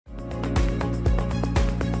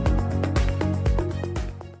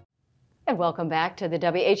And welcome back to the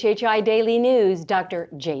WHHI Daily News. Dr.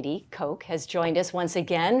 Jady Koch has joined us once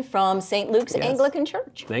again from St. Luke's Anglican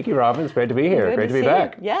Church. Thank you, Robin. It's great to be here. Great to be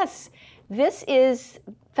back. Yes. This is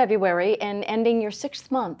February and ending your 6th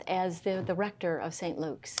month as the rector of St.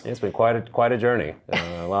 Luke's. It's been quite a journey.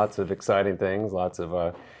 Lots of exciting things, lots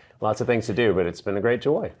of things to do, but it's been a great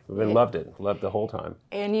joy. Loved the whole time.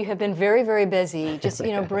 And you have been very, very busy, just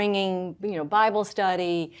bringing Bible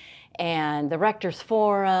study and the Rector's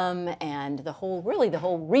Forum and the whole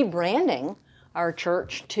rebranding our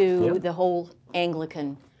church to the whole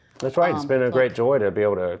Anglican. That's right. It's been a great joy to be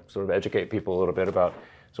able to sort of educate people a little bit about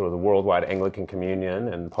sort of the worldwide Anglican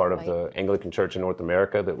communion and part of the Anglican Church in North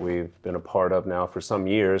America that we've been a part of now for some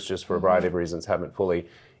years, just for a variety of reasons, haven't fully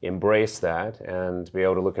embraced that, and to be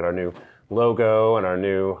able to look at our new logo and our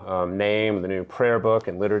new name, the new prayer book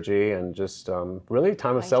and liturgy, and just really a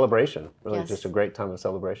time of celebration, just a great time of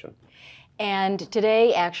celebration. And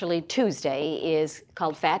today, actually Tuesday, is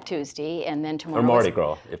called Fat Tuesday, and then tomorrow or Mardi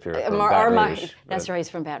Gras, if you're from Baton Rouge. That's right, he's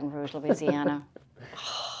from Baton Rouge, Louisiana.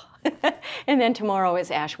 And then tomorrow is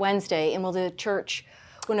Ash Wednesday, and will the church,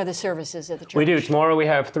 when are the services at the church? We do. Tomorrow we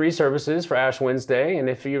have 3 services for Ash Wednesday, and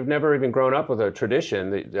if you've never even grown up with a tradition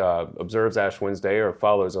that observes Ash Wednesday or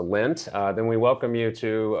follows a Lent, then we welcome you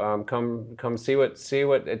to come see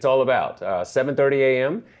what it's all about. 7:30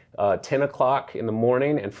 a.m., 10 o'clock in the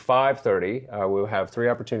morning, and 5:30. We'll have 3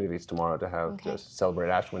 opportunities tomorrow to celebrate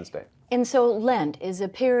Ash Wednesday. And so Lent is a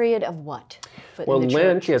period of what? Well,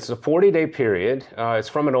 Lent, yes, it's a 40-day period. It's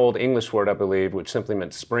from an old English word, I believe, which simply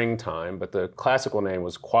meant springtime, but the classical name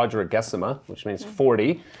was Quadragesima, which means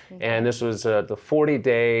 40. And this was the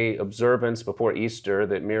 40-day observance before Easter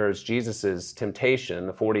that mirrors Jesus's temptation,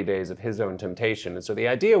 the 40 days of his own temptation. And so the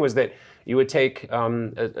idea was that you would take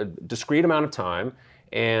a discrete amount of time,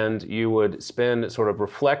 and you would spend sort of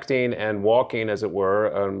reflecting and walking, as it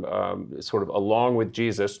were, sort of along with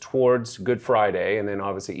Jesus towards Good Friday and then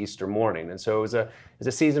obviously Easter morning. And so it was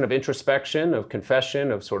a season of introspection, of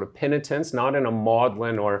confession, of sort of penitence, not in a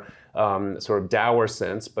maudlin or sort of dour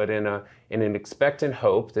sense, but in an expectant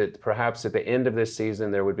hope that perhaps at the end of this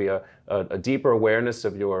season there would be a deeper awareness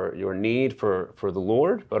of your need for the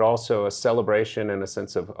Lord, but also a celebration and a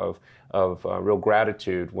sense of real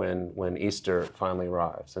gratitude when Easter finally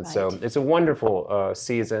arrives. And so it's a wonderful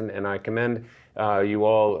season, and I commend you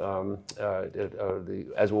all,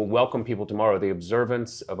 as we'll welcome people tomorrow, the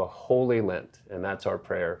observance of a holy Lent, and that's our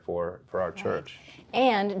prayer for our church.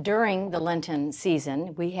 And during the Lenten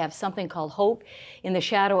season, we have something called Hope in the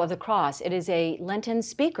Shadow of the Cross. It is a Lenten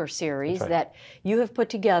speaker series that you have put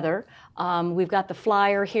together. We've got the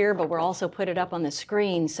flyer here, but we're also put it up on the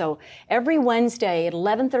screen. So every Wednesday at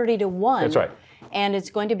 11:30 to 1. That's right. And it's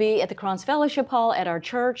going to be at the Crons Fellowship Hall at our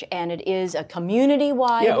church, and it is a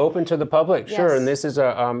community-wide. Yeah, open to the public, sure. And this is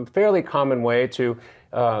a fairly common way to,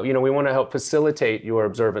 we want to help facilitate your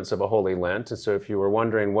observance of a Holy Lent. And so if you were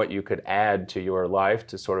wondering what you could add to your life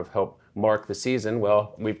to sort of help mark the season,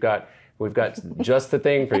 well, we've got just the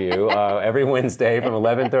thing for you. Every Wednesday from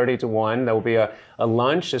 11:30 to 1, there will be a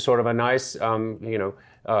lunch, a sort of a nice,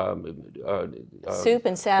 soup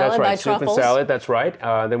and salad by Truffles. Soup and salad, that's right.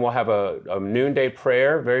 Then we'll have a noonday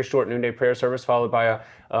prayer, very short noonday prayer service, followed by a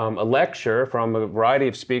lecture from a variety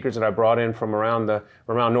of speakers that I brought in from around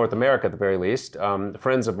North America at the very least,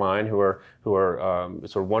 friends of mine who are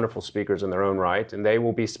sort of wonderful speakers in their own right, and they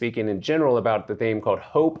will be speaking in general about the theme called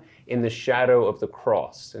Hope in the Shadow of the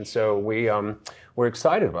Cross. And so we're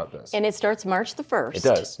excited about this. And it starts March the 1st. It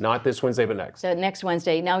does. Not this Wednesday, but next. So next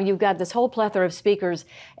Wednesday. Now you've got this whole plethora of speakers,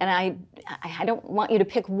 and I don't want you to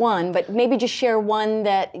pick one, but maybe just share one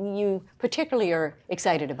that you particularly are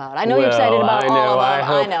excited about. I know you're excited about all of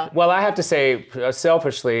them. I know. Well, I have to say,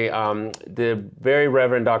 selfishly, the very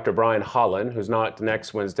Reverend Dr. Brian Holland, who's not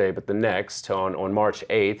next Wednesday, but the next, on March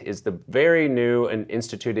 8th, is the very new and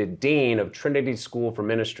instituted Dean of Trinity School for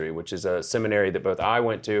Ministry, which is a seminary that both I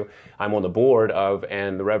went to, I'm on the board of,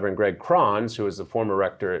 and the Reverend Greg Crons, who was the former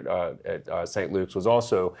rector at St. Luke's, was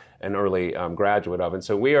also an early graduate of. And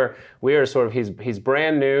so we are sort of, he's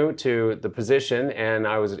brand new to the position, and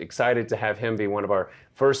I was excited to have him be one of our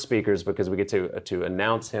first speakers because we get to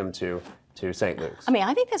announce him to St. Luke's. I mean,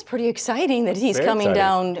 I think that's pretty exciting that he's coming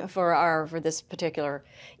down for this particular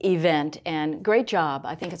event, and great job.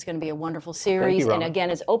 I think it's going to be a wonderful series. Thank you, and again,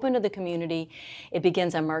 it's open to the community. It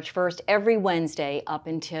begins on March 1st every Wednesday up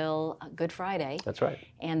until Good Friday. That's right.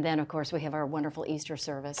 And then, of course, we have our wonderful Easter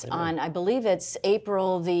service on, I believe it's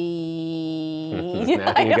April the...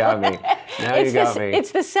 Now you got me. Now you got me.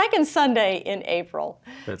 It's the second Sunday in April.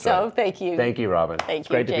 That's so right. Thank you. Thank you, Robin. Thank it's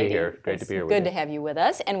you, great to Jady. be here. Great to be here with you. Good to have you with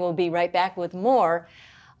us, and we'll be right back with more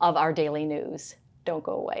of our daily news. Don't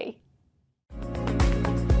go away.